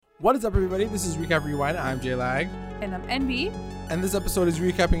What is up, everybody? This is Recap Rewind. I'm J-Lag. And I'm NB. And this episode is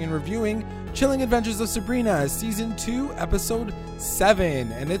recapping and reviewing Chilling Adventures of Sabrina, Season 2, Episode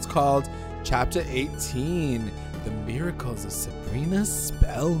 7. And it's called Chapter 18, The Miracles of Sabrina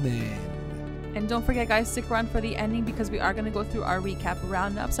Spellman. And don't forget, guys, stick around for the ending because we are going to go through our recap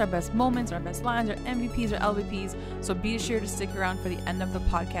roundups, our best moments, our best lines, our MVPs, our LVPs. So be sure to stick around for the end of the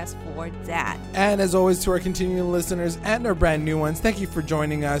podcast for that. And as always, to our continuing listeners and our brand new ones, thank you for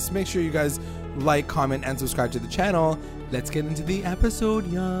joining us. Make sure you guys like, comment, and subscribe to the channel. Let's get into the episode,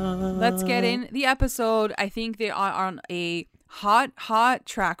 y'all. Let's get in the episode. I think they are on a hot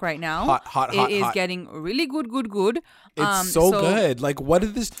track right now. Hot. It is getting really good. It's so good. Like, what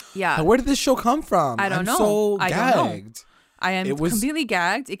did this? Yeah. Where did this show come from? I don't know. So I gagged. don't know. I am completely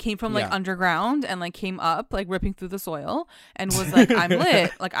gagged. It came from underground and came up, ripping through the soil, and was like, I'm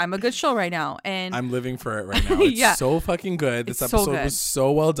lit. I'm a good show right now. And I'm living for it right now. It's so fucking good. This episode was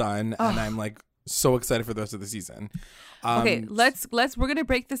so well done, and I'm so excited for the rest of the season. Okay, we're gonna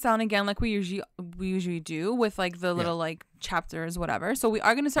break this down again like we usually do with the little chapters, whatever. So we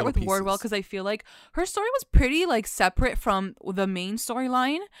are gonna start with Wardwell because I feel like her story was pretty separate from the main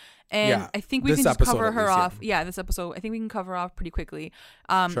storyline, and I think we can just cover her off. Yeah, this episode I think we can cover off pretty quickly.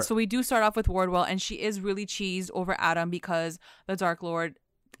 Sure. So we do start off with Wardwell, and she is really cheesed over Adam because the Dark Lord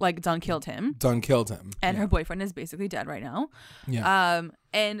done killed him. And her boyfriend is basically dead right now. Yeah.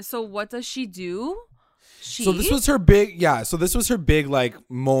 And so what does she do? So this was her big,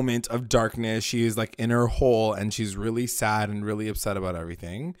 moment of darkness. She is in her hole and she's really sad and really upset about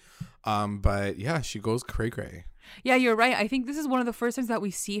everything. But yeah, she goes cray. Yeah, you're right. I think this is one of the first times that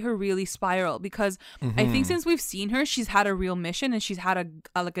we see her really spiral because I think since we've seen her, she's had a real mission and she's had an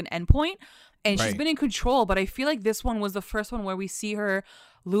endpoint and she's been in control. But I feel like this one was the first one where we see her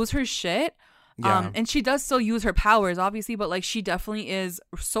lose her shit. Yeah. And she does still use her powers, obviously, but she definitely is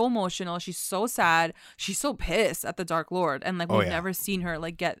so emotional. She's so sad. She's so pissed at the Dark Lord, and we've never seen her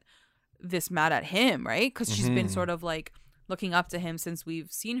get this mad at him, right? Because she's been sort of looking up to him since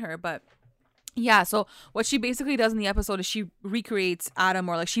we've seen her. But yeah, so what she basically does in the episode is she recreates Adam,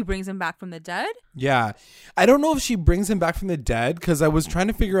 or she brings him back from the dead. Yeah, I don't know if she brings him back from the dead because I was trying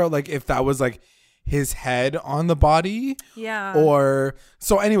to figure out if that was his head on the body, or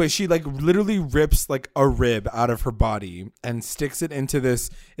so anyway, she literally rips a rib out of her body and sticks it into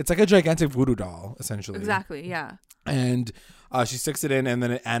this, it's a gigantic voodoo doll essentially. Exactly. Yeah. And she sticks it in and then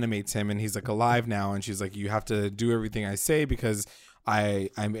it animates him and he's alive now, and she's you have to do everything I say because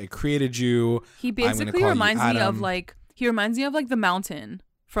I created you. He basically reminds me of the Mountain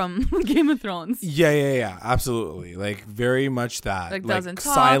from Game of Thrones. Yeah, absolutely. Very much that. Doesn't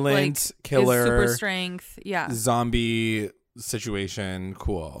talk, silent killer, super strength, zombie situation.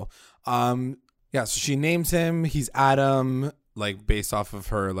 Cool. So she names him. He's Adam, based off of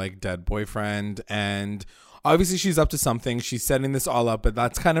her dead boyfriend, and obviously she's up to something. She's setting this all up, but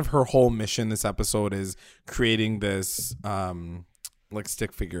that's kind of her whole mission. This episode is creating this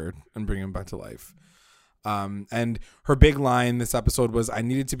stick figure and bringing him back to life. And her big line this episode was, I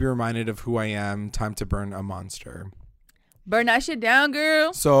needed to be reminded of who I am. Time to burn a monster. Burn that shit down,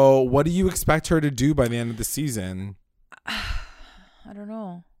 girl. So what do you expect her to do by the end of the season? I don't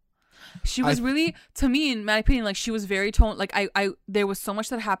know. She was really, to me, in my opinion, she was very there was so much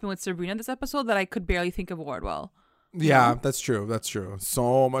that happened with Sabrina this episode that I could barely think of Wardwell. Yeah, that's true.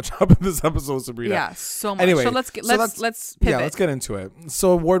 So much happened in this episode, Sabrina. Yeah, so much. Anyway, so let's pivot. Yeah, let's get into it.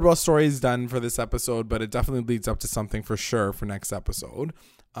 So Wardwell's story is done for this episode, but it definitely leads up to something for sure for next episode.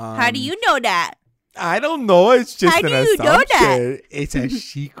 How do you know that? I don't know. It's just an assumption. How do you know that? It's a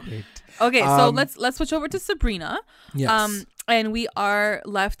secret. Okay, so let's switch over to Sabrina. Yes. And we are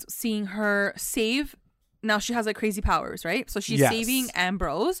left seeing her save. Now she has crazy powers, right? So she's saving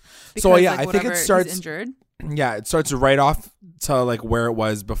Ambrose. Because, I think it starts injured. Yeah, it starts right off to where it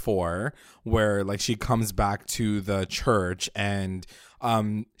was before, where she comes back to the church and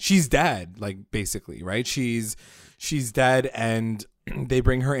she's dead, basically, right? She's dead and they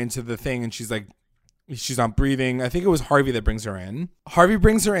bring her into the thing and she's not breathing. I think it was Harvey that brings her in. Harvey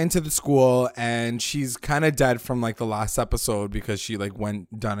brings her into the school and she's kind of dead from the last episode because she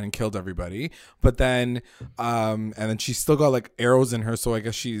went down and killed everybody. But then and then she's still got arrows in her, so I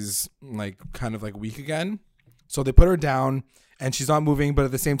guess she's kind of weak again. So they put her down and she's not moving, but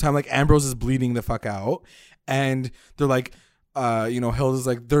at the same time Ambrose is bleeding the fuck out and they're Hilda's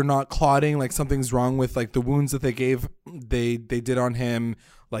they're not clotting, something's wrong with the wounds that they did on him.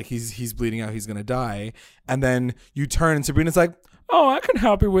 He's bleeding out, he's gonna die. And then you turn and Sabrina's oh, I can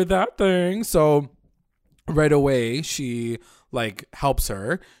help you with that thing. So right away she helps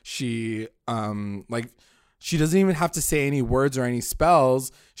her. She she doesn't even have to say any words or any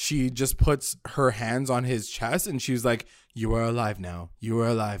spells. She just puts her hands on his chest and she's like, you are alive now. You are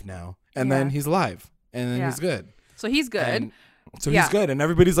alive now. And then he's alive. And then he's good. So he's good. He's good. And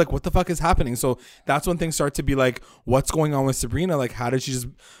everybody's like, what the fuck is happening? So that's when things start to be like, what's going on with Sabrina? Like, how did she just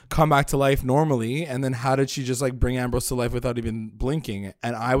come back to life normally? And then how did she just like bring Ambrose to life without even blinking?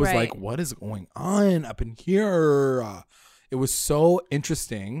 And I was like, what is going on up in here? It was so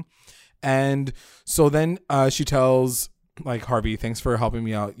interesting. And so then she tells like Harvey, thanks for helping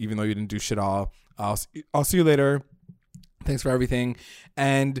me out, even though you didn't do shit all. I'll see you later. Thanks for everything.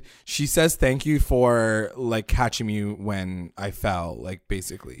 And she says thank you for like catching me when I fell, like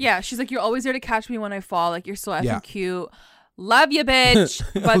basically. Yeah, she's like, you're always there to catch me when I fall. Like, you're so effing cute. Love you, bitch.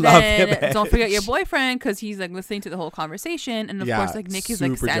 But then don't forget your boyfriend, because he's like listening to the whole conversation. And of course, like Nick is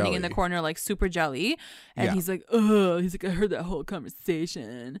like standing in the corner, like super jelly. And he's like, oh, he's like, I heard that whole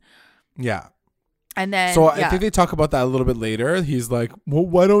conversation. Yeah. And then I think they talk about that a little bit later. He's like, well,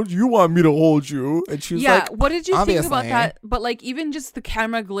 why don't you want me to hold you? And she's like, what did you think about that? But like, even just the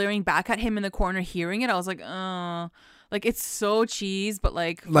camera glaring back at him in the corner, hearing it, I was like, like, it's so cheese, but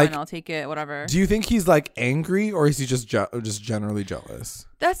like, fine, I'll take it, whatever. Do you think he's like angry, or is he just generally jealous?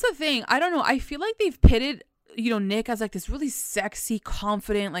 That's the thing. I don't know. I feel like they've pitted, you know, Nick as like this really sexy,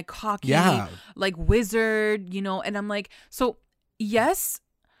 confident, like cocky, like wizard, you know, and I'm like, so yes.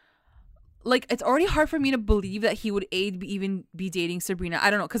 Like, it's already hard for me to believe that he would even be dating Sabrina.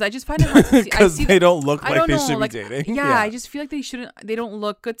 I don't know, because I just find it hard to see. Because they don't look like they should be dating. Yeah, I just feel like they don't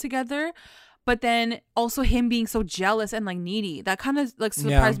look good together. But then also him being so jealous and like needy, that kind of like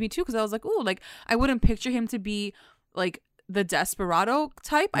surprised me too, because I was like, oh, like I wouldn't picture him to be like the desperado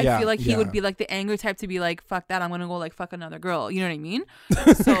type. I feel like he would be like the angry type to be like, fuck that, I'm gonna go like fuck another girl, you know what I mean?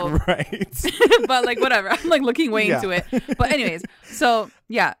 So right. But like whatever, I'm like looking way into it. But anyways, so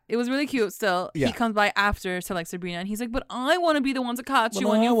yeah, it was really cute. Still, he comes by after to like Sabrina, and he's like, but I want to be the one to catch you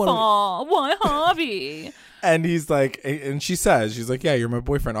when you fall. Why, Harvey? And he's like, and she says, she's like, yeah, you're my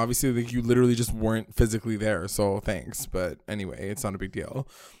boyfriend. Obviously, like you literally just weren't physically there, so thanks. But anyway, it's not a big deal.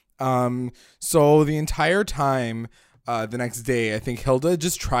 So the entire time, the next day, I think Hilda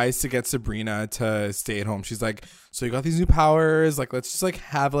just tries to get Sabrina to stay at home. She's like, so you got these new powers, like let's just like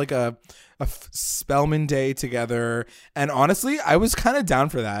have like a Spellman day together. And honestly, I was kind of down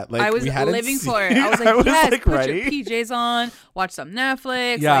for that. Like, I was living for it. I was like, yes, like, put ready. Your PJs on, watch some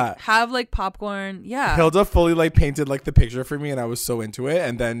Netflix, like have like popcorn. Yeah. Hilda fully like painted like the picture for me, and I was so into it.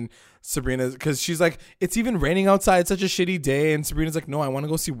 And then Sabrina, because she's like, it's even raining outside, it's such a shitty day, and Sabrina's like, no, I want to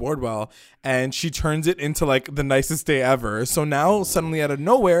go see Wardwell, and she turns it into like the nicest day ever. So now suddenly out of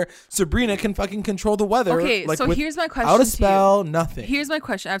nowhere, Sabrina can fucking control the weather. Okay, like, so here's my question. Out of spell, nothing. Here's my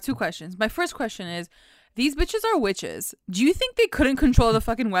question. I have two questions. My first question is, these bitches are witches. Do you think they couldn't control the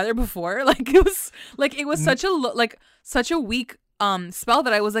fucking weather before? Like it was such a weak spell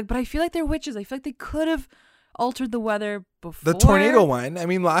that I was like, but I feel like they're witches. I feel like they could have altered the weather before. The tornado one. I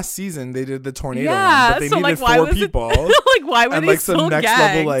mean, last season they did the tornado one, but they needed 4 people. Like, why were and they like so some next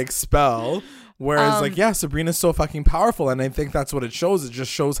gagged? level like spell. Whereas like, yeah, Sabrina's so fucking powerful, and I think that's what it shows. It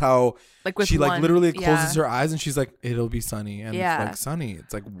just shows how like she like literally closes her eyes and she's like, it'll be sunny, and it's like sunny.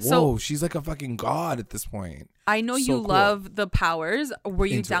 It's like, whoa, she's like a fucking god at this point. I know you love the powers. Were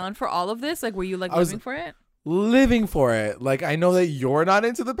you down for all of this? Like, were you like living for it? Living for it. Like, I know that you're not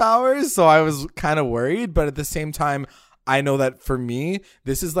into the powers, so I was kind of worried, but at the same time, I know that for me,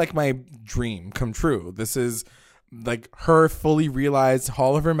 this is like my dream come true. This is like her fully realized,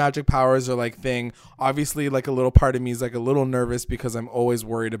 all of her magic powers are like thing. Obviously, like a little part of me is like a little nervous because I'm always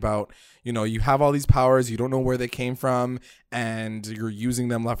worried about, you know, you have all these powers, you don't know where they came from, and you're using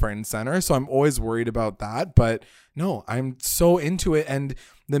them left, right, and center. So I'm always worried about that. But no, I'm so into it, and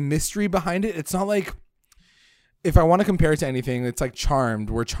the mystery behind it, it's not like, if I want to compare it to anything, it's like Charmed,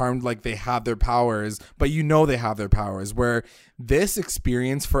 where Charmed, like, they have their powers, but you know they have their powers. Where this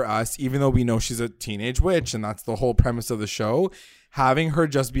experience for us, even though we know she's a teenage witch, and that's the whole premise of the show, having her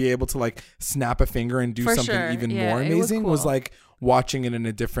just be able to, like, snap a finger and do something even more amazing was like watching it in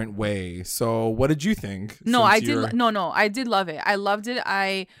a different way. So what did you think? No, I did. No, I did love it. I loved it.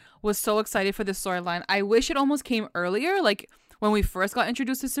 I was so excited for the storyline. I wish it almost came earlier, like when we first got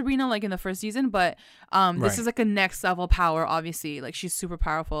introduced to Sabrina, like in the first season, but this is like a next level power, obviously. Like, she's super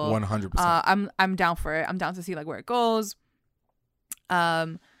powerful. 100%. I'm down for it. I'm down to see like where it goes.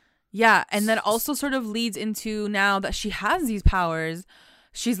 Yeah, and then also sort of leads into, now that she has these powers,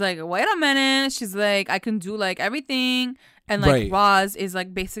 she's like, wait a minute. She's like, I can do like everything. And like Roz is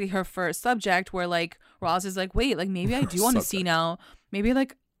like basically her first subject, where like Roz is like, wait, like maybe I do want to see now. Maybe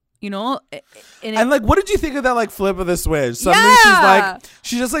like, you know, and like, what did you think of that like flip of the switch? Suddenly she's like,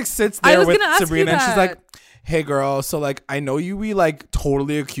 she just like sits there with Sabrina, and she's like, hey girl, so like I know we like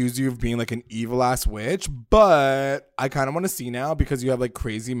totally accuse you of being like an evil ass witch, but I kind of want to see now because you have like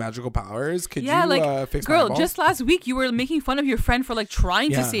crazy magical powers. Could you like fix girl, my just last week you were making fun of your friend for like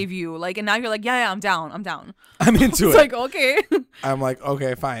trying to save you, like, and now you're like, yeah, I'm down. I'm into it's it. like, okay. I'm like,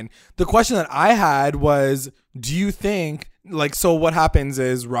 okay, fine. The question that I had was, do you think like, so what happens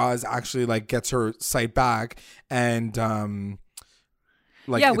is Roz actually like gets her sight back and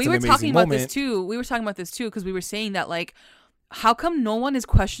like, yeah, we were talking about this too. We were talking about this too because we were saying that like, how come no one is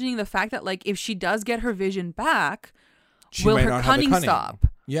questioning the fact that like if she does get her vision back, will her cunning stop?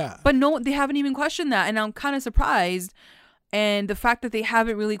 Yeah, but no, they haven't even questioned that, and I'm kind of surprised. And the fact that they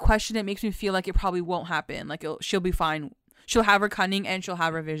haven't really questioned it makes me feel like it probably won't happen. Like she'll be fine. She'll have her cunning and she'll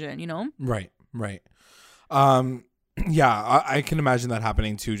have her vision. You know? Right. Yeah, I can imagine that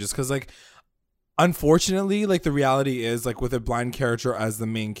happening too. Just because like, unfortunately, like the reality is like with a blind character as the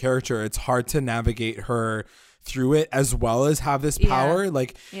main character, it's hard to navigate her through it as well as have this power.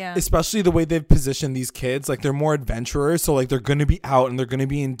 Like, especially the way they've positioned these kids, like they're more adventurers, so like they're gonna be out and they're gonna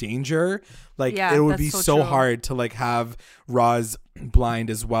be in danger. Like it would be so hard to like have Roz blind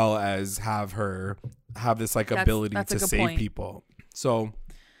as well as have her have this like ability to save people. So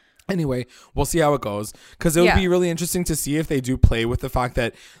anyway, we'll see how it goes because it would be really interesting to see if they do play with the fact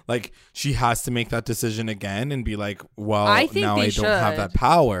that like she has to make that decision again and be like, well, now I don't have that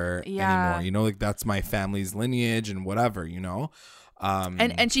power anymore. You know, like that's my family's lineage and whatever, you know.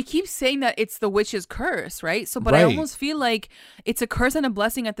 And she keeps saying that it's the witch's curse, right? So, but I almost feel like it's a curse and a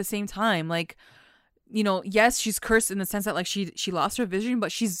blessing at the same time. Like, you know, yes, she's cursed in the sense that like she lost her vision,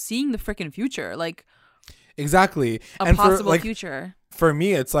 but she's seeing the freaking future, like exactly a possible future. For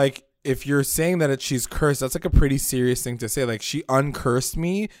me, it's like if you're saying that she's cursed, that's like a pretty serious thing to say. Like she uncursed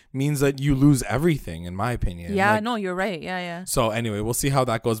me means that you lose everything, in my opinion. Yeah, like, no, you're right. Yeah. So anyway, we'll see how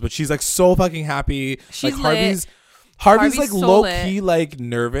that goes. But she's like so fucking happy. She's like Harvey's like so low key like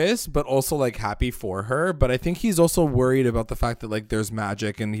nervous, but also like happy for her. But I think he's also worried about the fact that like there's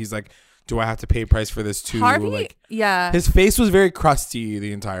magic, and he's like, do I have to pay price for this too? Harvey, like, yeah. His face was very crusty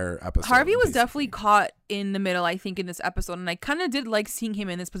the entire episode. Harvey was definitely caught in the middle, I think, in this episode. And I kind of did like seeing him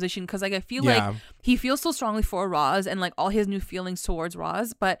in this position because like I feel like he feels so strongly for Roz and like all his new feelings towards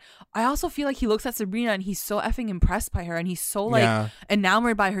Roz. But I also feel like he looks at Sabrina and he's so effing impressed by her. And he's so like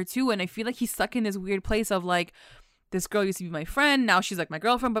enamored by her too. And I feel like he's stuck in this weird place of like, this girl used to be my friend. Now she's like my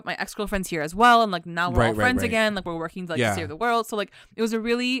girlfriend, but my ex-girlfriend's here as well. And like now we're all friends again. Like we're working to like save the world. So like it was a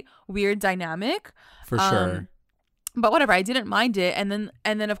really weird dynamic. For sure. But whatever, I didn't mind it. And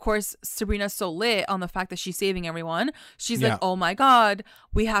then of course Sabrina's so lit on the fact that she's saving everyone. She's like, oh my God,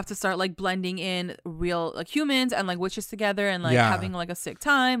 we have to start like blending in real like humans and like witches together and like having like a sick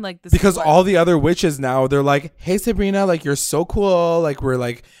time. Like this because all the other witches now, they're like, hey Sabrina, like you're so cool. Like we're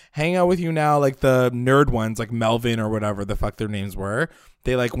like hanging out with you now. Like the nerd ones, like Melvin or whatever the fuck their names were.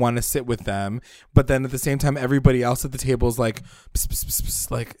 They like want to sit with them, but then at the same time, everybody else at the table is like, pss, pss, pss,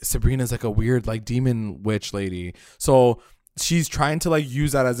 pss, like Sabrina's like a weird like demon witch lady. So she's trying to like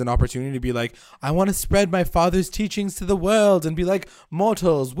use that as an opportunity to be like, I want to spread my father's teachings to the world and be like,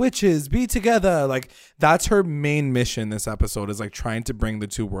 mortals, witches, be together. Like that's her main mission. This episode is like trying to bring the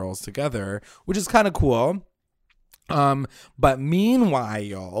two worlds together, which is kind of cool. But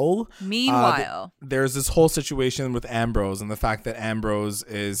meanwhile, there's this whole situation with Ambrose and the fact that Ambrose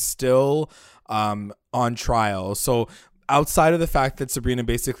is still on trial. So outside of the fact that Sabrina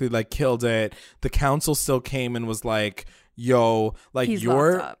basically like killed it, the council still came and was like, yo, like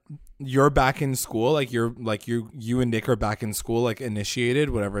you're back in school, like you and Nick are back in school, like initiated,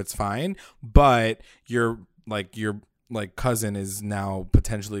 whatever, it's fine, but your cousin is now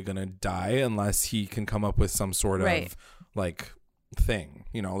potentially gonna die unless he can come up with some sort of like thing,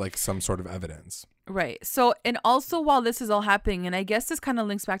 you know, like some sort of evidence. Right. So, and also while this is all happening, and I guess this kind of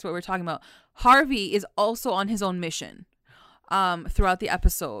links back to what we're talking about, Harvey is also on his own mission throughout the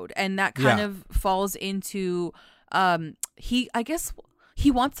episode, and that kind of falls into he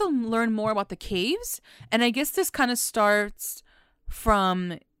wants to learn more about the caves, and I guess this kind of starts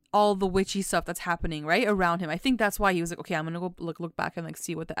from all the witchy stuff that's happening right around him. I think that's why he was like, okay, I'm gonna go look back and like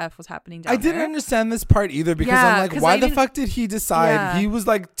see what the F was happening down there. I didn't understand this part either because I'm like, why the fuck did he decide? He was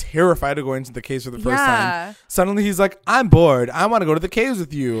like terrified of going to the caves for the first time. Suddenly he's like, I'm bored, I want to go to the caves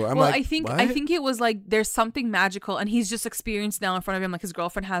with you. I think it was like there's something magical and he's just experienced now in front of him, like his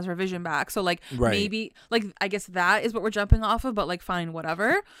girlfriend has her vision back, so like maybe like I guess that is what we're jumping off of, but like fine,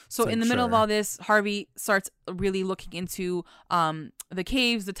 whatever. So in the middle of all this, Harvey starts really looking into the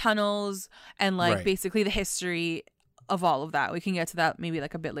caves, the tunnels, and like basically the history of all of that. We can get to that maybe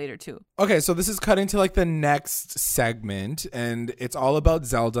like a bit later too. Okay, so this is cut into like the next segment, and it's all about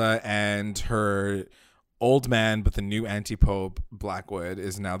Zelda and her old man, but the new anti-pope, Blackwood,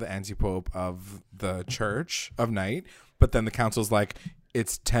 is now the anti-pope of the Church of Night. But then the council's like,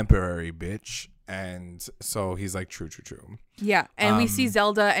 it's temporary, bitch. And so he's like, true. Yeah. And we see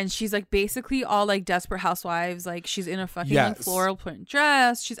Zelda, and she's like basically all like Desperate Housewives. Like she's in a fucking like floral print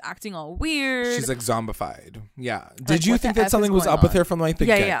dress. She's acting all weird. She's like zombified. Yeah. Like, did you think that something was up with her from like the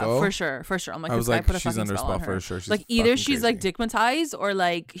get-go? Yeah, for sure. I'm like, I was this guy like, put a she's fucking under spell on for her. sure. She's like either she's crazy. like dickmatized or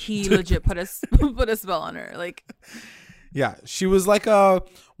like he legit put a spell on her. Like, yeah, she was like a,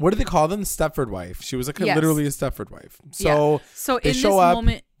 what do they call them? Stepford wife. She was like literally a Stepford wife. So in this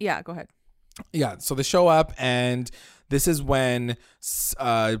moment, yeah, go ahead. Yeah, so they show up, and this is when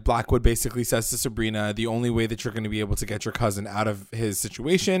Blackwood basically says to Sabrina, the only way that you're going to be able to get your cousin out of his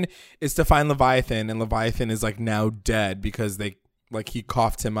situation is to find Leviathan, and Leviathan is like now dead because he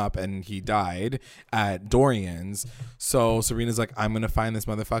coughed him up and he died at Dorian's. So Sabrina's like, I'm going to find this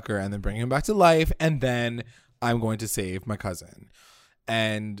motherfucker and then bring him back to life, and then I'm going to save my cousin.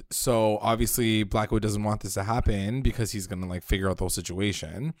 And so obviously Blackwood doesn't want this to happen because he's going to like figure out the whole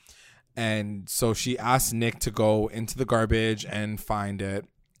situation. And so she asked Nick to go into the garbage and find it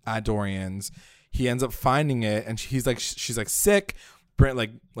at Dorian's. He ends up finding it, and she's like sick.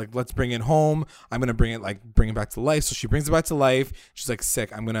 Let's bring it home. I'm gonna bring it back to life. So she brings it back to life. She's like,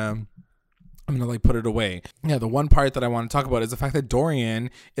 sick. I'm gonna like put it away. Yeah. The one part that I want to talk about is the fact that Dorian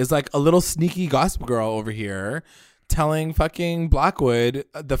is like a little sneaky gossip girl over here, telling fucking Blackwood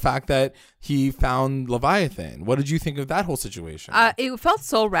the fact that he found Leviathan. What did you think of that whole situation? It felt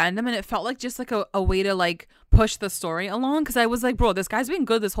so random, and it felt like just like a way to like push the story along, because I was like, bro, this guy's been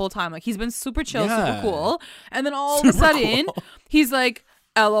good this whole time. Like he's been super chill, super cool, and then all of a sudden he's like,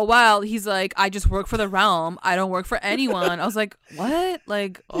 LOL, he's like, I just work for the realm. I don't work for anyone. I was like, what?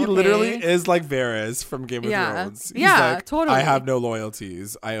 Like, okay. He literally is like Varys from Game of Thrones. He's like, totally. I have no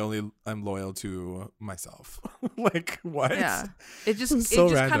loyalties. I'm loyal to myself. Like, what? Yeah. It just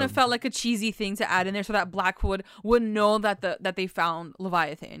kind of felt like a cheesy thing to add in there so that Blackwood would know that they found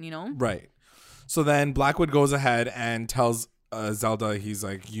Leviathan, you know? Right. So then Blackwood goes ahead and tells Zelda, he's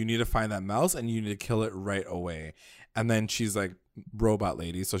like, you need to find that mouse and you need to kill it right away. And then she's like, robot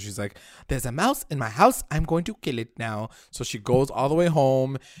lady, so she's like, there's a mouse in my house, I'm going to kill it now. So she goes all the way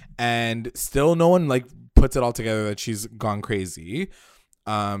home, and still no one like puts it all together that she's gone crazy.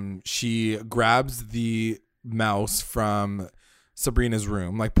 She grabs the mouse from Sabrina's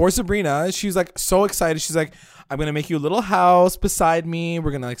room. Like, poor Sabrina, she's like so excited. She's like, I'm gonna make you a little house beside me,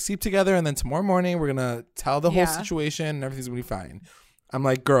 we're gonna like sleep together, and then tomorrow morning we're gonna tell the whole situation and everything's gonna be fine. I'm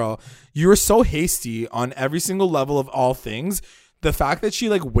like, girl, you were so hasty on every single level of all things. The fact that she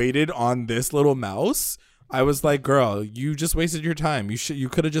like waited on this little mouse, I was like, girl, you just wasted your time. You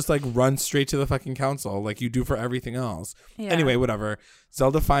could have just like run straight to the fucking council like you do for everything else. Yeah. Anyway, whatever.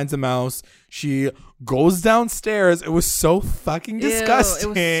 Zelda finds a mouse. She goes downstairs. It was so fucking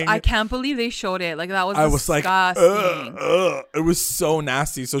disgusting. I can't believe they showed it. Like that was disgusting. Like, it was so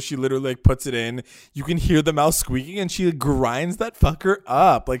nasty. So she literally like puts it in. You can hear the mouse squeaking, and she grinds that fucker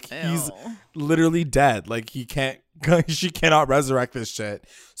up. Like he's literally dead. Like she cannot resurrect this shit.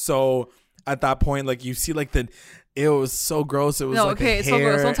 So at that point, like you see like it was so gross. It was it's so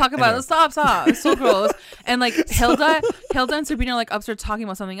gross. Don't talk about it. Stop. It's so gross. And like Hilda and Sabrina are like upstairs talking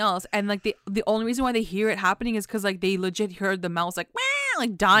about something else, and like the only reason why they hear it happening is because like they legit heard the mouse like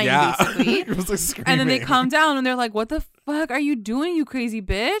dying basically. It was like screaming. And then they come down and they're like, "What the fuck are you doing, you crazy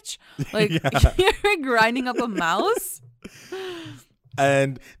bitch? Like you're grinding up a mouse."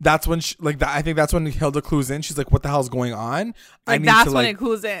 And that's when I think that's when Hilda clues in. She's like, what the hell's going on? Like that's when it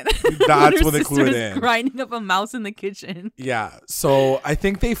clues in. That's when they clue it in. Grinding up a mouse in the kitchen. Yeah. So I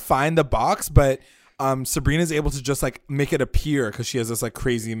think they find the box, but Sabrina's able to just like make it appear because she has this like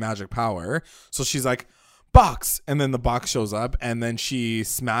crazy magic power. So she's like, box. And then the box shows up, and then she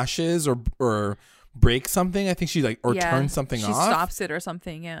smashes or breaks something. I think she like turns something off. She stops it or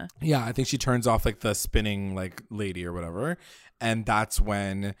something. Yeah. Yeah. I think she turns off like the spinning like lady or whatever. And that's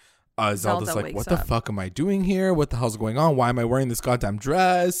when Zelda's like, what the fuck am I doing here? What the hell's going on? Why am I wearing this goddamn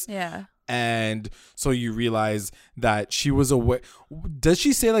dress? Yeah. And so you realize that she was aware. Does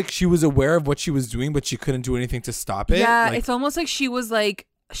she say like she was aware of what she was doing, but she couldn't do anything to stop it? Yeah, like, it's almost like she was like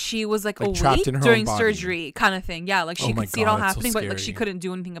awake during surgery kind of thing. Yeah, like she could see it all happening, but like she couldn't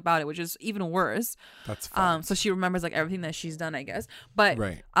do anything about it, which is even worse. That's fine. So she remembers like everything that she's done, I guess. But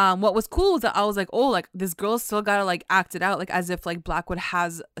what was cool is that I was like, oh, like this girl still gotta like act it out, like as if like Blackwood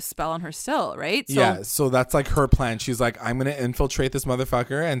has a spell on her still, right? So that's like her plan. She's like, I'm gonna infiltrate this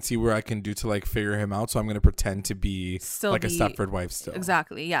motherfucker and see where I can do to like figure him out. So I'm gonna pretend to be a Stepford wife still.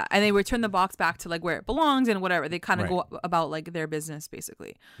 Exactly. Yeah, and they return the box back to like where it belongs and whatever. They kind of go about like their business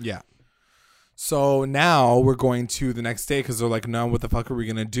basically. Yeah. So now we're going to the next day because they're like, no, what the fuck are we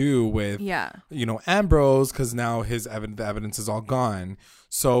gonna do with Ambrose? Because now the evidence is all gone.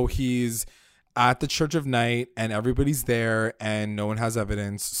 So he's at the Church of Night and everybody's there and no one has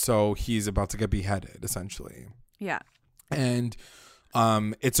evidence. So he's about to get beheaded, essentially. Yeah. And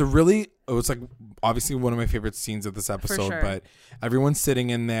it was like obviously one of my favorite scenes of this episode, sure. But everyone's sitting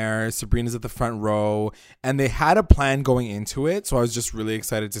in there. Sabrina's at the front row and they had a plan going into it. So I was just really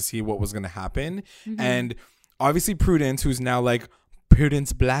excited to see what was going to happen. Mm-hmm. And obviously Prudence, who's now like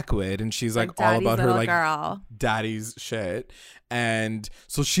Prudence Blackwood, and she's like all about her like girl. Daddy's shit. And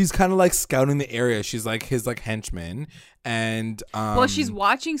so she's kind of like scouting the area. She's like his like henchman. And well, she's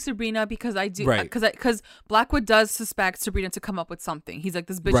watching Sabrina because because Blackwood does suspect Sabrina to come up with something. He's like,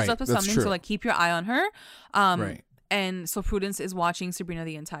 this bitch is up to something, so like keep your eye on her. Right. And so Prudence is watching Sabrina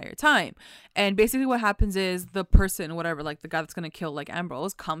the entire time. And basically what happens is the person, whatever, like the guy that's going to kill like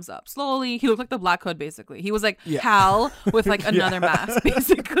Ambrose comes up slowly. He looked like the Black Hood, basically. He was like Hal with like another mask,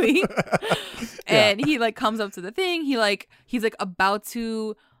 basically. And he like comes up to the thing. He's like about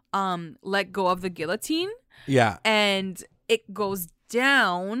to let go of the guillotine. Yeah. And it goes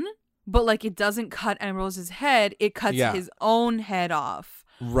down, but like it doesn't cut Ambrose's head. It cuts his own head off.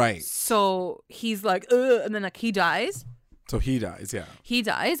 Right. So he's like, ugh, and then like he dies. So he dies, yeah. He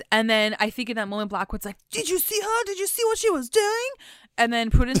dies. And then I think in that moment, Blackwood's like, did you see her? Did you see what she was doing? And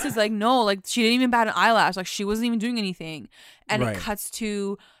then Prudence is like, no, like she didn't even bat an eyelash. Like she wasn't even doing anything. And it cuts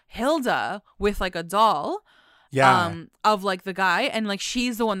to Hilda with like a doll. Yeah. Of like the guy, and like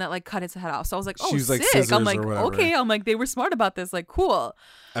she's the one that like cut his head off. So I was like, oh, she's sick. Like I'm like, okay. I'm like, they were smart about this. Like, cool.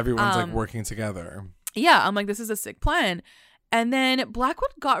 Everyone's like working together. Yeah. I'm like, this is a sick plan. And then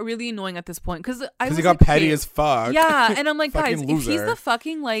Blackwood got really annoying at this point because he got petty as fuck. Yeah, and I'm like, guys, if he's the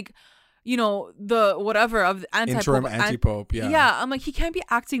fucking like, you know, the whatever of the interim anti-pope, yeah, I'm like, he can't be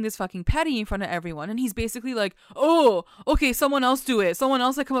acting this fucking petty in front of everyone. And he's basically like, oh, okay, someone else do it. Someone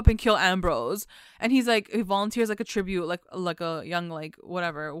else like come up and kill Ambrose. And he's like, he volunteers like a tribute, like a young like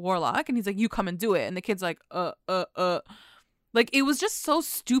whatever warlock, and he's like, you come and do it. And the kid's like, Like, it was just so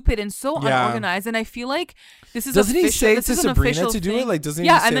stupid and so unorganized. And I feel like this is doesn't he say to Sabrina to do it? Like, doesn't he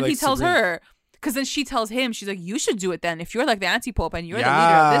say, and then like, he tells her, because then she tells him, she's like, you should do it then. If you're like the anti-pope and you're the leader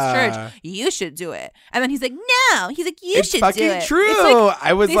of this church, you should do it. And then he's like, no. He's like, you should do it. It's fucking true. Like,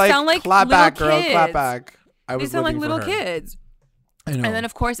 I was like, clap back, girl, clap back. They sound like little kids. I know. And then,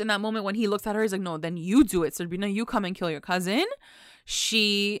 of course, in that moment when he looks at her, he's like, no, then you do it. Sabrina, you come and kill your cousin.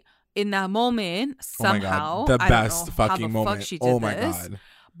 She... in that moment, somehow, the best fucking moment. Fuck she did this,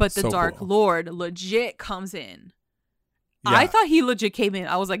 but the Dark Lord legit comes in. Yeah. I thought he legit came in.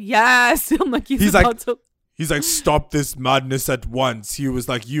 I was like, yes. I'm like, he's about to. He's like, stop this madness at once. He was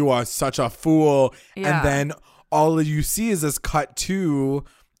like, you are such a fool. Yeah. And then all you see is this cut to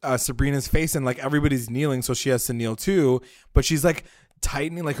Sabrina's face, and like everybody's kneeling, so she has to kneel too. But she's like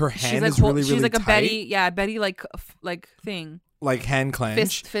tightening, like her hand is really, really tight. She's like a Betty, like thing. Like hand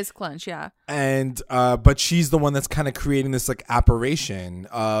clench, fist clench, yeah. And but she's the one that's kind of creating this like apparition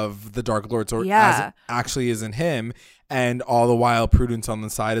of the Dark Lord, or as it actually isn't him. And all the while, Prudence on the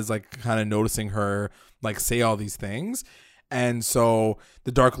side is like kind of noticing her like say all these things. And so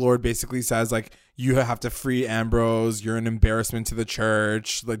the Dark Lord basically says like, you have to free Ambrose. You're an embarrassment to the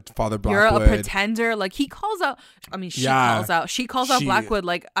church. Like Father Blackwood. You're a pretender. Like he calls out. I mean, she calls out Blackwood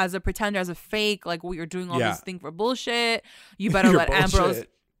like as a pretender, as a fake. Like, well, you're doing all this thing for bullshit. You better let Ambrose.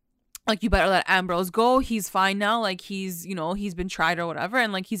 Like, you better let Ambrose go. He's fine now. Like he's been tried or whatever,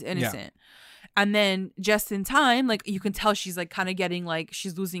 and like he's innocent. And then just in time, like you can tell she's like kind of getting like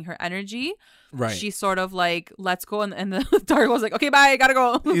she's losing her energy. Right. She sort of like lets go, and the Dark was like, okay, bye, gotta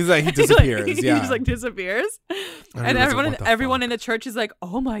go. He's like, he disappears. He just like disappears. And everyone in the church is like,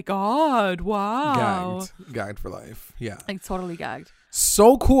 oh my God, wow. Gagged for life. Yeah. Like totally gagged.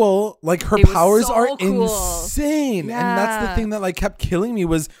 So cool. Like her powers are insane. Yeah. And that's the thing that like kept killing me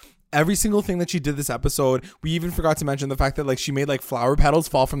was every single thing that she did this episode. We even forgot to mention the fact that like she made like flower petals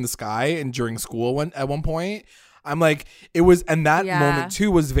fall from the sky and during school at one point. I'm like, it was, and that moment too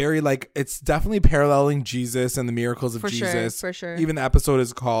was very like, it's definitely paralleling Jesus and the miracles of Jesus. For sure. Even the episode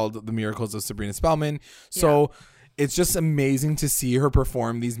is called The Miracles of Sabrina Spellman. So it's just amazing to see her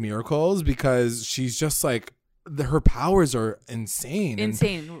perform these miracles because she's just like, her powers are insane.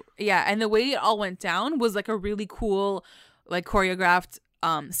 Yeah. And the way it all went down was like a really cool, like choreographed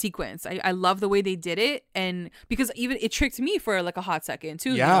sequence. I love the way they did it, and because even it tricked me for like a hot second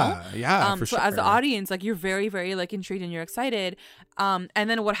too. For sure. As the audience, like you're very, very like intrigued and you're excited. And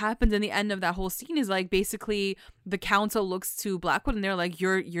then what happens in the end of that whole scene is like basically the council looks to Blackwood and they're like,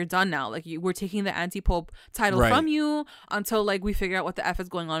 you're done now. Like we're taking the anti-pope title from you until like we figure out what the F is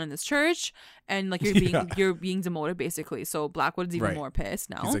going on in this church. and like you're being demoted basically. So Blackwood's even more pissed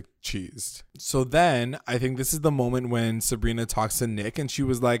now. He's like cheesed. So then I think this is the moment when Sabrina talks to Nick, and she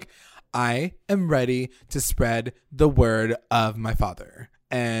was like, I am ready to spread the word of my father.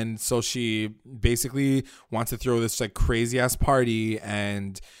 And so she basically wants to throw this like crazy ass party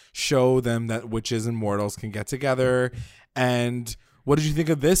and show them that witches and mortals can get together. And what did you think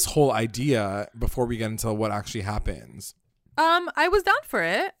of this whole idea before we get into what actually happens? I was down for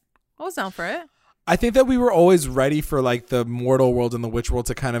it. I think that we were always ready for like the mortal world and the witch world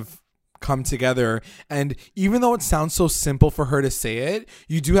to kind of come together. And even though it sounds so simple for her to say it,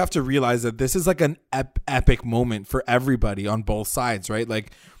 you do have to realize that this is like an epic moment for everybody on both sides, right?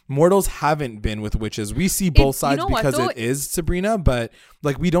 Like mortals haven't been with witches. We see both sides because it is Sabrina, but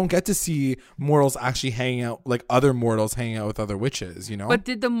like we don't get to see mortals actually hanging out, like other mortals hanging out with other witches, you know? But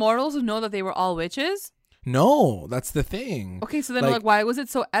did the mortals know that they were all witches? No, that's the thing. Okay, so then like why was it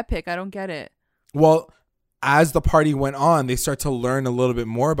so epic? I don't get it. Well, as the party went on, they start to learn a little bit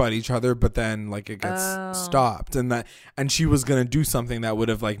more about each other, but then like it gets stopped, and she was gonna do something that would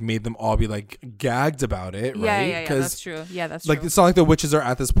have like made them all be like gagged about it, right? Yeah, that's true. Yeah, that's like true. it's not like the witches are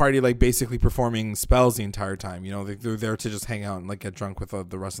at this party like basically performing spells the entire time. You know, they're there to just hang out and like get drunk with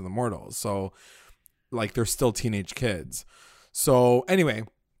the rest of the mortals. So like they're still teenage kids. So anyway.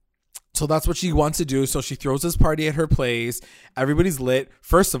 So that's what she wants to do. So she throws this party at her place. Everybody's lit.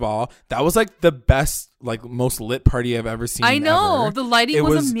 First of all, that was like the best, like most lit party I've ever seen. I know. Ever. The lighting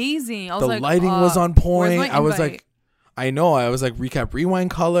was amazing. I was the lighting was on point. I was like, I know. I was like recap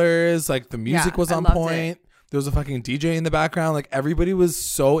rewind colors. Like the music was on point. There was a fucking DJ in the background. Like everybody was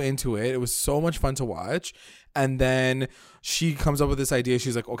so into it. It was so much fun to watch. And then she comes up with this idea.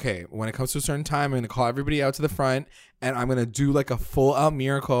 She's like, okay, when it comes to a certain time, I'm going to call everybody out to the front and I'm going to do like a full out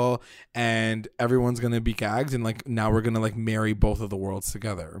miracle and everyone's going to be gagged. And like, now we're going to like marry both of the worlds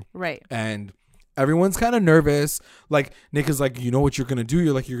together. Right. And everyone's kind of nervous. Like Nick is like, you know what you're going to do?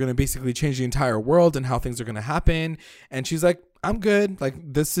 You're going to basically change the entire world and how things are going to happen. And she's like, I'm good. Like,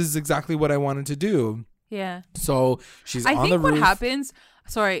 this is exactly what I wanted to do. Yeah. So she's on the roof.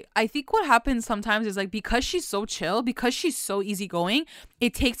 I think what happens sometimes is like because she's so chill, because she's so easygoing,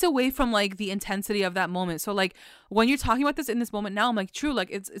 it takes away from like the intensity of that moment. So like when you're talking about this in this moment now, I'm like, true, like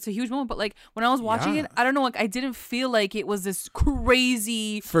it's a huge moment. But like when I was watching it, I don't know, like I didn't feel like it was this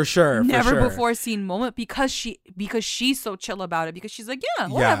crazy, never before seen moment because she's so chill about it. Because she's like, yeah,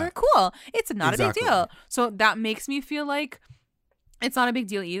 whatever, cool, it's not a big deal. So that makes me feel like it's not a big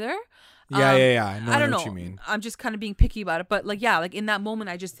deal either. Yeah. I don't know what you mean. I'm just kind of being picky about it, but like, yeah, like in that moment,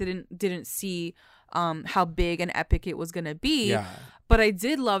 I just didn't see how big and epic it was gonna be. Yeah. But I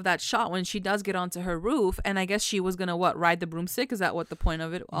did love that shot when she does get onto her roof, and I guess she was gonna ride the broomstick. Is that what the point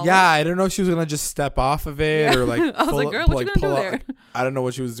of it? I don't know if she was gonna just step off of it or like. I was like, girl, what you gonna do there? I don't know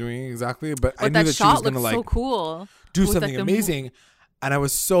what she was doing exactly, but I knew that she was gonna like so cool. Do something amazing, and I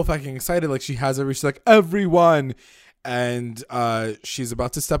was so fucking excited. Like she's like everyone. And she's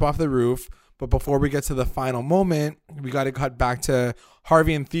about to step off the roof, but before we get to the final moment, we got to cut back to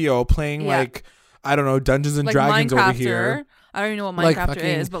Harvey and Theo playing like, I don't know, Dungeons and Dragons over here. I don't even know what Minecraft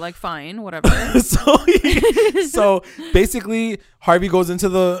is, but like fine, whatever. so basically Harvey goes in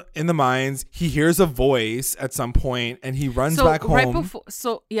the mines. He hears a voice at some point and he runs back home. Right before,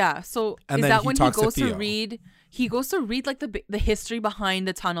 and is that when he goes to read? He goes to read like the history behind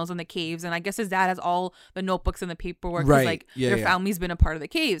the tunnels and the caves, and I guess his dad has all the notebooks and the paperwork. Right. Like their family's been a part of the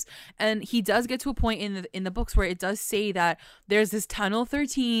caves, and he does get to a point in the books where it does say that there's this tunnel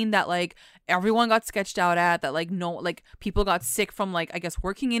 13 that like everyone got sketched out at, that like people got sick from like I guess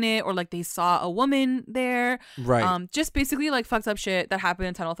working in it, or like they saw a woman there. Right. Just basically like fucked up shit that happened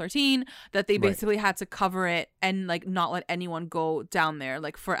in tunnel 13 that they basically had to cover it and like not let anyone go down there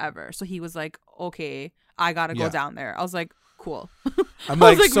like forever. So he was like, okay, I gotta go down there. I was like, cool. I'm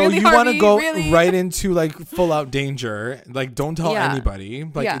like, so really, you want to go right into like full out danger? Like, don't tell anybody.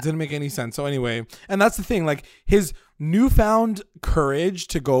 Like, it didn't make any sense. So anyway, and that's the thing. Like, his newfound courage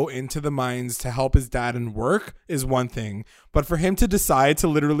to go into the mines to help his dad and work is one thing, but for him to decide to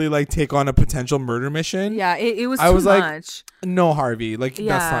literally like take on a potential murder mission, it was. I was much. Like, no, Harvey, like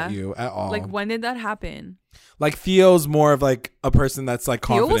that's not you at all. Like, when did that happen? Like Theo's more of like a person that's like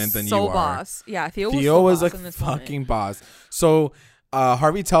confident than you are. Boss. Yeah, Theo was like fucking boss. So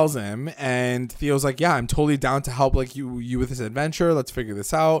Harvey tells him, and Theo's like, yeah, I'm totally down to help like you with this adventure. Let's figure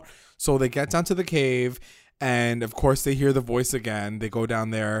this out. So they get down to the cave, and of course they hear the voice again. They go down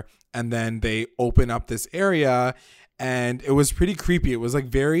there, and then they open up this area, and it was pretty creepy. It was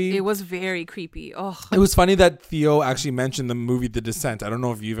like It was very creepy. Oh, it was funny that Theo actually mentioned the movie The Descent. I don't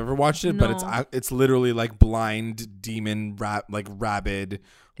know if you've ever watched it, but it's literally like blind demon rabid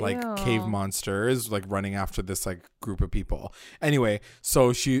cave monsters like running after this like group of people. Anyway,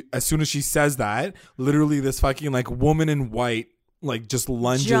 so as soon as she says that, literally this fucking like woman in white like just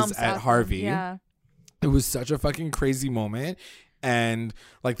lunges at Harvey. Yeah. It was such a fucking crazy moment. And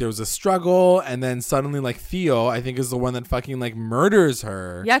like there was a struggle, and then suddenly like Theo, I think, is the one that fucking like murders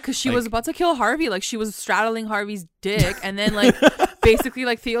her. Yeah, because she was about to kill Harvey. Like she was straddling Harvey's dick, and then like basically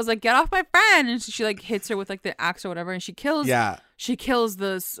like Theo's like, get off my friend, and she like hits her with like the axe or whatever, and she kills. Yeah. She kills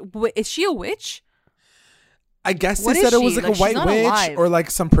this. Is she a witch? I guess they said it was like a white witch or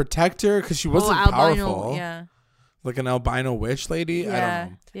like some protector, because she wasn't powerful. Yeah. Like an albino witch lady. Yeah. I don't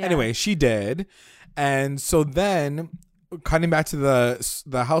know. Yeah. Anyway, she did, and so then. Cutting back to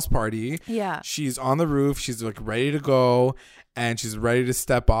the house party, she's on the roof, she's like ready to go, and she's ready to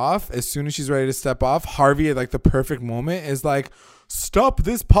step off. As soon as she's ready to step off, Harvey at like the perfect moment is like, stop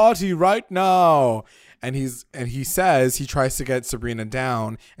this party right now. And he says he tries to get Sabrina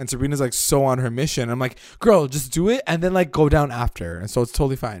down, and Sabrina's like so on her mission. I'm like, girl, just do it and then like go down after. And so it's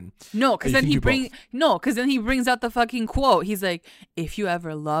totally fine. No, because then he brings out the fucking quote. He's like, if you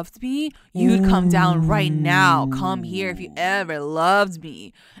ever loved me, you'd come down right now. Come here if you ever loved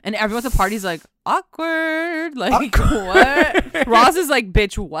me. And everyone at the party's like, awkward. Like, what? Roz is like,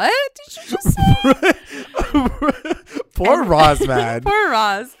 bitch, what did you just say? Poor Roz, man. Poor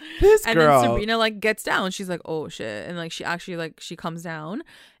Roz. This girl. And then Sabrina like gets down. She's like, oh shit. And like she actually like she comes down.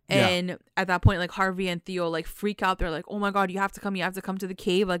 And at that point, like Harvey and Theo like freak out. They're like, oh my God, you have to come. You have to come to the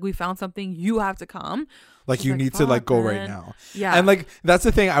cave. Like we found something. You have to come. Like you need to like go right now. Yeah. And like that's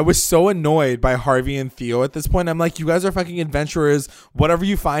the thing. I was so annoyed by Harvey and Theo at this point. I'm like, you guys are fucking adventurers. Whatever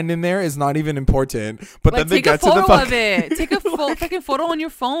you find in there is not even important. But like, then they get to the fucking... Take a photo of it. Take a fucking photo on your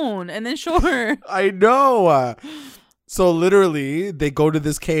phone and then show her. I know. So literally, they go to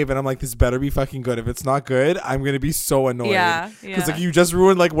this cave, and I'm like, this better be fucking good. If it's not good, I'm going to be so annoyed. Yeah. Because like you just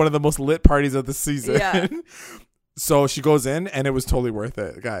ruined like one of the most lit parties of the season. Yeah. So she goes in, and it was totally worth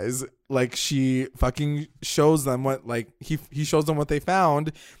it, guys. Like she fucking shows them what like he shows them what they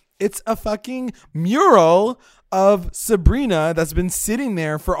found. It's a fucking mural of Sabrina that's been sitting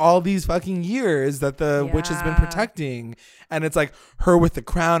there for all these fucking years that the witch has been protecting. And it's like her with the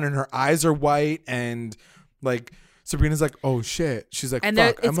crown, and her eyes are white, and like Sabrina's like, oh shit. She's like, and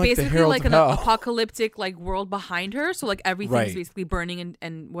fuck, it's I'm like basically the herald like of an hell. apocalyptic like world behind her. So like everything's basically burning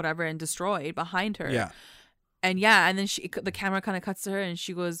and whatever and destroyed behind her. Yeah. And then the camera kind of cuts to her, and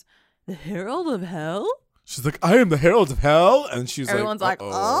she goes, the herald of hell? She's like, I am the herald of hell. And everyone's like,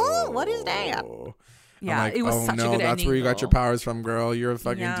 oh, what is that? Yeah, like, it was such a good ending. That's where you got your powers from, girl. You're a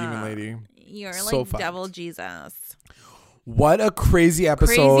fucking demon lady. You're so like fucked. devil Jesus. What a crazy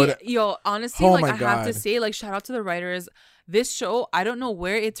episode. Yo, honestly, like I have to say, like, shout out to the writers. This show, I don't know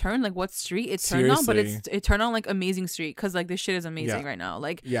where it turned, like what street it turned on, but it turned on like Amazing Street, because like this shit is amazing right now.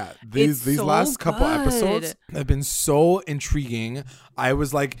 Like, these last couple episodes have been so intriguing. I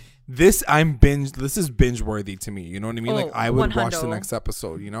was like, this is binge worthy to me. You know what I mean? Like I would watch the next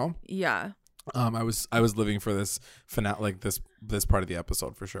episode, you know? Yeah. I was living for this finale, like this part of the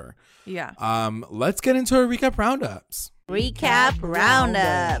episode for sure. Yeah. Let's get into our recap roundups. Recap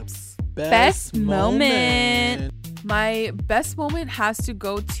roundups. Best moment. My best moment has to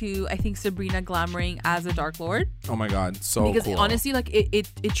go to, I think, Sabrina glamoring as a Dark Lord. Oh my God, so because cool. Honestly, like it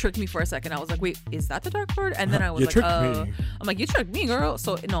tricked me for a second. I was like, wait, is that the Dark Lord? And then I was me. I'm like, you tricked me, girl.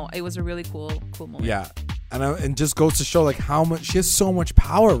 So no, it was a really cool moment. Yeah. And just goes to show like how much she has so much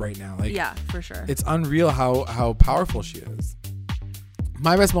power right now. Like, yeah, for sure. It's unreal how powerful she is.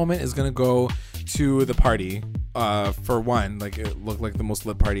 My best moment is gonna go to the party. For one, like it looked like the most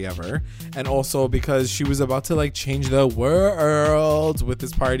lit party ever, and also because she was about to like change the world with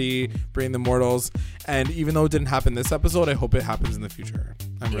this party, bring the mortals. And even though it didn't happen this episode, I hope it happens in the future.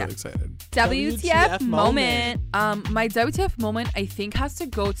 I'm really excited. WTF moment. My WTF moment, I think, has to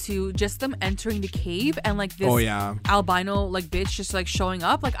go to just them entering the cave and like this albino like bitch just like showing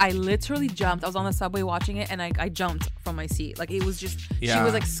up. Like I literally jumped. I was on the subway watching it, and I jumped from my seat. Like it was just she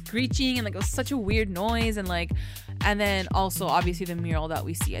was like screeching, and like it was such a weird noise, and like, and then also obviously the mural that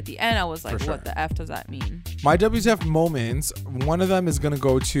we see at the end. I was like, what the F does that mean? My WTF moments, one of them is gonna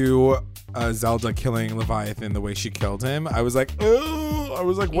go to Zelda killing Leviathan the way she killed him. I was like, oh, I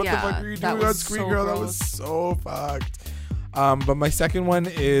was like, what the fuck are you doing on screen, girl? That was so fucked. But my second one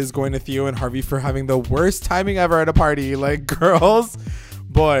is going to Theo and Harvey for having the worst timing ever at a party. Like, girls,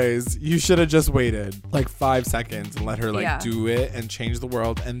 boys, you should have just waited like 5 seconds and let her like do it and change the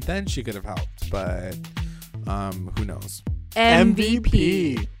world, and then she could have helped. But Who knows?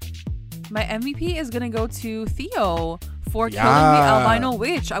 MVP. My MVP is gonna go to Theo for killing the albino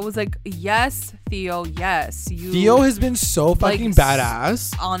witch. I was like, yes, Theo, yes. Theo has been so fucking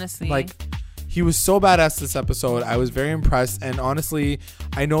badass. Honestly. Like, he was so badass this episode. I was very impressed. And honestly,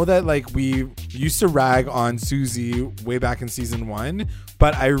 I know that like we used to rag on Susie way back in season 1,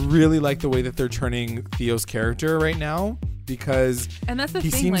 but I really like the way that they're turning Theo's character right now. Because he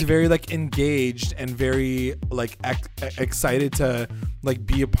seems very like engaged and very like excited to like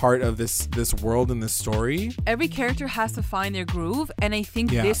be a part of this world and this story. Every character has to find their groove, and I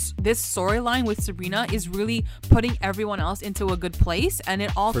think this storyline with Sabrina is really putting everyone else into a good place, and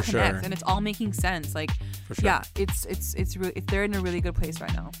it all connects and it's all making sense. Like, it's really, they're in a really good place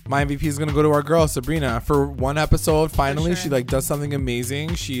right now. My MVP is gonna go to our girl Sabrina for one episode. Finally, she like does something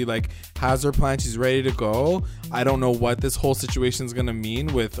amazing. She like has her plan. She's ready to go. I don't know what this whole situation is gonna mean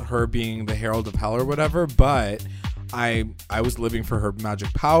with her being the Herald of Hell or whatever, but I was living for her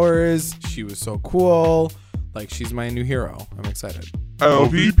magic powers. She was so cool. Like, she's my new hero. I'm excited.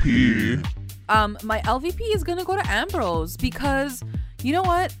 LVP. My LVP is gonna go to Ambrose because you know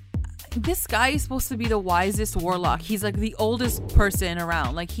what? This guy is supposed to be the wisest warlock. He's like the oldest person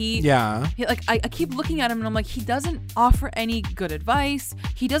around. Like he like I keep looking at him and I'm like, he doesn't offer any good advice.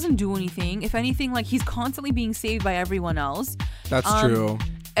 He doesn't do anything. If anything, like he's constantly being saved by everyone else. That's true.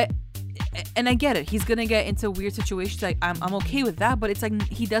 And I get it. He's gonna get into weird situations. Like I'm okay with that, but it's like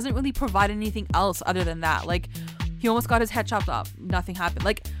he doesn't really provide anything else other than that. Like he almost got his head chopped off. Nothing happened.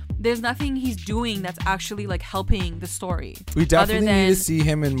 Like there's nothing he's doing that's actually like helping the story. We definitely need to see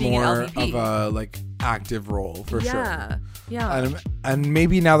him in more of a like active role for sure. Yeah. And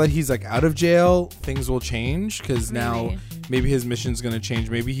maybe now that he's like out of jail, things will change because now maybe his mission's gonna change.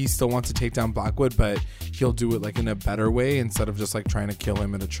 Maybe he still wants to take down Blackwood, but he'll do it like in a better way instead of just like trying to kill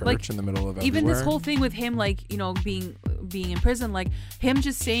him at a church like, in the middle of everywhere. Even this whole thing with him, like, you know, being in prison, like him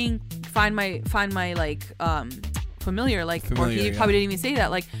just saying, find my like familiar, like, or he probably didn't even say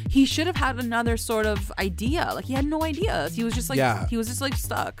that. Like he should have had another sort of idea. Like he had no idea. He was just like he was just like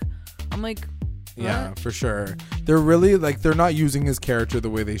stuck. I'm like, what? Yeah, for sure. They're really like they're not using his character the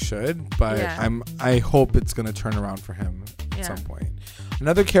way they should, but I hope it's gonna turn around for him at some point.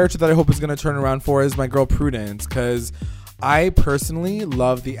 Another character that I hope is gonna turn around for is my girl Prudence, because I personally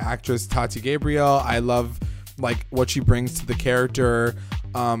love the actress Tati Gabriel. I love like what she brings to the character.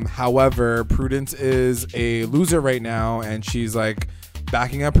 However, Prudence is a loser right now, and she's like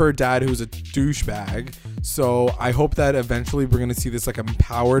backing up her dad, who's a douchebag. So I hope that eventually we're gonna see this like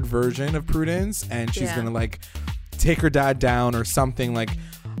empowered version of Prudence, and she's gonna like take her dad down or something. Like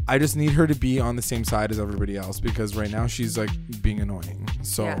I just need her to be on the same side as everybody else, because right now she's like being annoying.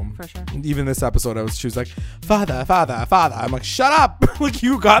 So for sure. Even this episode, she was like, father. I'm like, shut up. Like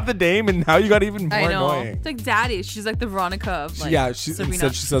you got the name and now you got even more annoying. It's like daddy. She's like the Veronica of like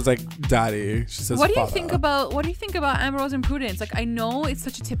instead she says like daddy. She says what do you think about Ambrose and Prudence? Like I know it's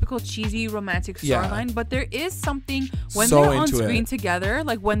such a typical cheesy romantic storyline, but there is something when they're on screen together,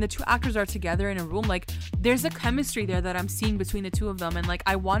 like when the two actors are together in a room, like there's a chemistry there that I'm seeing between the two of them, and like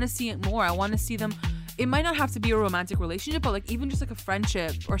I want to see it more. I want to see them. It might not have to be a romantic relationship, but like even just like a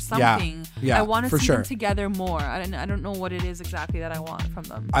friendship or something. I want to see them together more. I don't know what it is exactly that I want from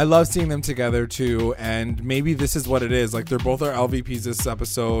them. I love seeing them together too, and maybe this is what it is. Like they're both our LVPs this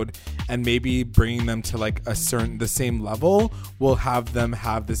episode, and maybe bringing them to like the same level will have them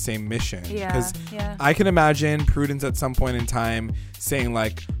have the same mission. Because I can imagine Prudence at some point in time saying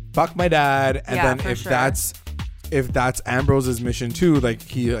like, "Fuck my dad," and then if that's Ambrose's mission too, like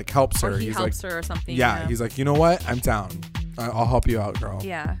he like helps her. Or he helps her or something. Yeah, he's like, you know what? I'm down. I'll help you out, girl.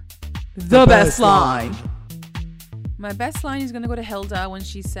 Yeah. The best line. My best line is gonna go to Hilda when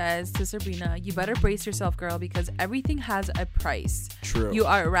she says to Sabrina, "You better brace yourself, girl, because everything has a price. True. You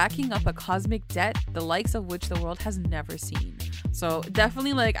are racking up a cosmic debt, the likes of which the world has never seen." So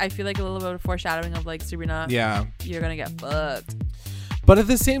definitely, like, I feel like a little bit of foreshadowing of like, Sabrina, you're gonna get fucked. But at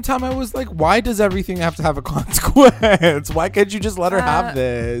the same time, I was like, why does everything have to have a consequence? Why can't you just let her have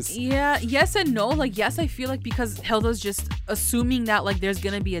this? Yeah, yes and no. Like, yes, I feel like because Hilda's just assuming that like there's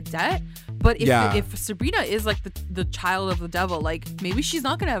gonna be a debt. But if Sabrina is like the child of the devil, like maybe she's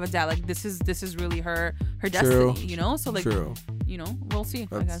not gonna have a dad. Like this is really her destiny, you know? So like you know, we'll see.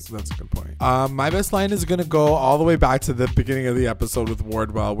 I guess that's a good point. My best line is gonna go all the way back to the beginning of the episode with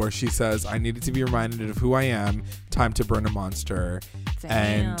Wardwell, where she says, "I needed to be reminded of who I am. Time to burn a monster." Damn.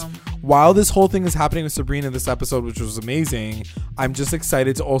 And while this whole thing is happening with Sabrina in this episode, which was amazing, I'm just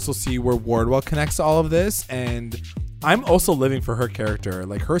excited to also see where Wardwell connects to all of this. And I'm also living for her character.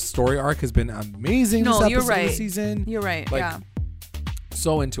 Like her story arc has been amazing. No, this you're episode right. This season. You're right. Like, yeah.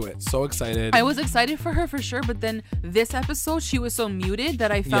 so into it, so excited. I was excited for her for sure, but then this episode she was so muted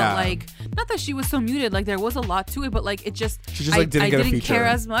that I felt like, not that she was so muted, like there was a lot to it, but like it just, she just like didn't care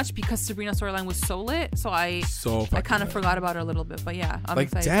as much because Sabrina's storyline was so lit, so I kind of forgot about her a little bit. But yeah, I'm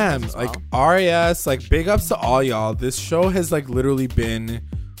excited. Damn, as well. like RAS, like big ups to all y'all. This show has like literally been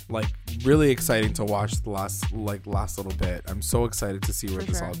like really exciting to watch the last little bit. I'm so excited to see where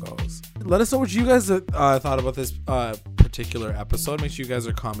this all goes. Let us know what you guys thought about this particular episode. Make sure you guys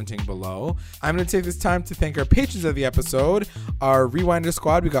are commenting below. I'm going to take this time to thank our patrons of the episode, our Rewinder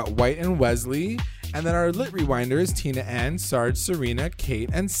squad. We got White and Wesley, and then our Lit Rewinders, Tina Ann, Sarge, Serena, Kate,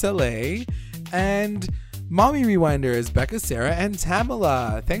 and Soleil, and Mommy Rewinders, Becca, Sarah, and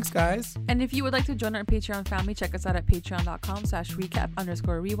Tamala. Thanks, guys. And if you would like to join our Patreon family, check us out at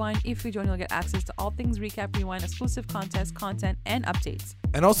patreon.com/recap_rewind. If you join, you'll get access to all things Recap Rewind, exclusive content, and updates.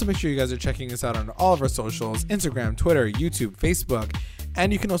 And also make sure you guys are checking us out on all of our socials, Instagram, Twitter, YouTube, Facebook.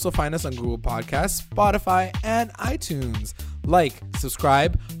 And you can also find us on Google Podcasts, Spotify, and iTunes. Like,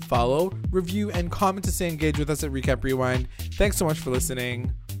 subscribe, follow, review, and comment to stay engaged with us at Recap Rewind. Thanks so much for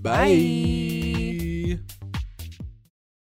listening. Bye.